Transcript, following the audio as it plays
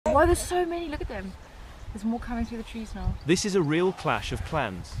Why there's so many? Look at them. There's more coming through the trees now. This is a real clash of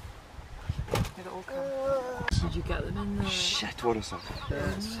clans. They've all come. Did you get them in there? Shit, what a sucker.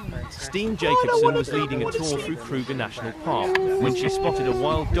 Steyn Jacobsohn was leading a tour through Kruger National Park when she spotted a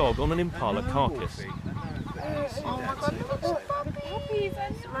wild dog on an Impala carcass. Oh my god, look at puppies!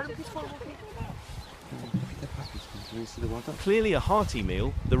 Clearly a hearty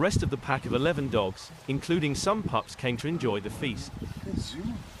meal, the rest of the pack of 11 dogs, including some pups, came to enjoy the feast.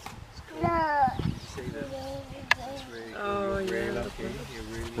 Oh yeah.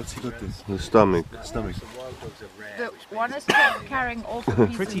 What's he got this? The stomach. The one is carrying all the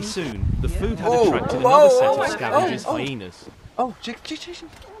pieces. Pretty soon, the food had attracted another set of scavengers, hyenas. Oh, Jason.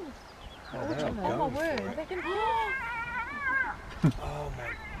 Oh my word. They can... Oh my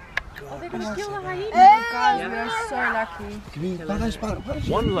god. They're going to kill the hyena. Guys, we are so lucky.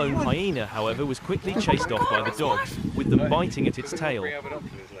 One lone hyena, however, was quickly chased off by the dogs, with them biting at its tail.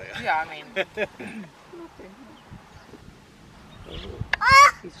 Yeah, I mean...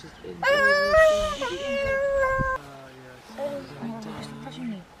 He's just in touching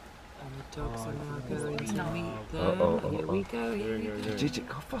me. And the dogs are now going to meet them. Here we go, here we go. Gigi,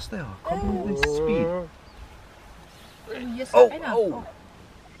 how fast they are. Come on, this speed. Yes, Oh, I know.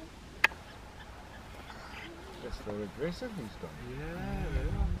 That's very aggressive and stuff.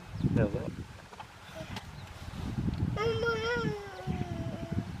 Yeah, they are.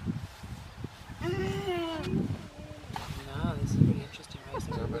 This is really interesting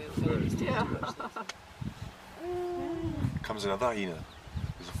racing. Comes another hyena.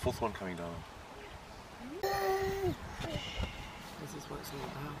 There's a fourth one coming down. This is what it's all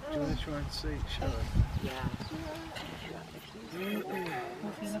about. Do you want to try and see? Show us? Yeah.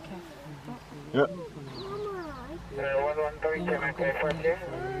 Yeah.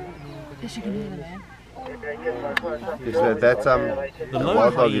 Yes, you can hear them there. That's The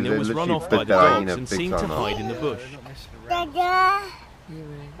lone hyena was run off by the dogs and seemed to hide in the bush.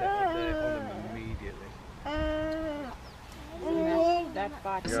 That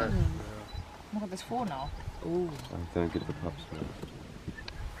bite. Look at this four now. Ooh. Don't get the pups.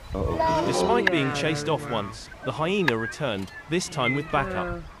 Despite being chased off once, the hyena returned, this time with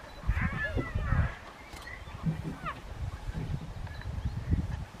backup.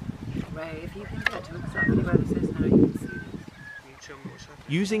 Ray, if you can get to exactly where this is now, you can see this.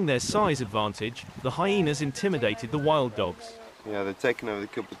 Using their size advantage, the hyenas intimidated the wild dogs. Yeah, they're taking over the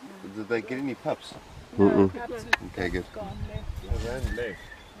kill, but did they get any pups? Okay, good.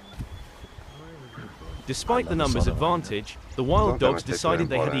 Despite the numbers advantage, the wild dogs decided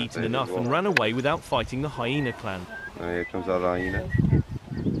they had eaten enough and ran away without fighting the hyena clan. Oh, here comes our hyena.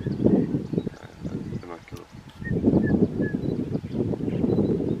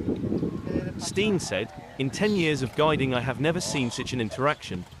 Steyn said, "In 10 years of guiding I have never seen such an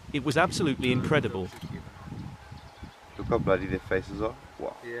interaction. It was absolutely incredible." Look how bloody their faces are.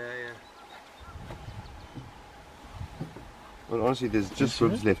 Wow. Yeah. Well, honestly, there's just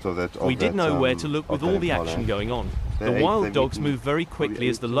ribs left of that. We did know where to look with all the action going on. The wild dogs moved very quickly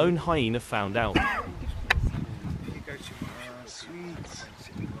as the lone hyena found out.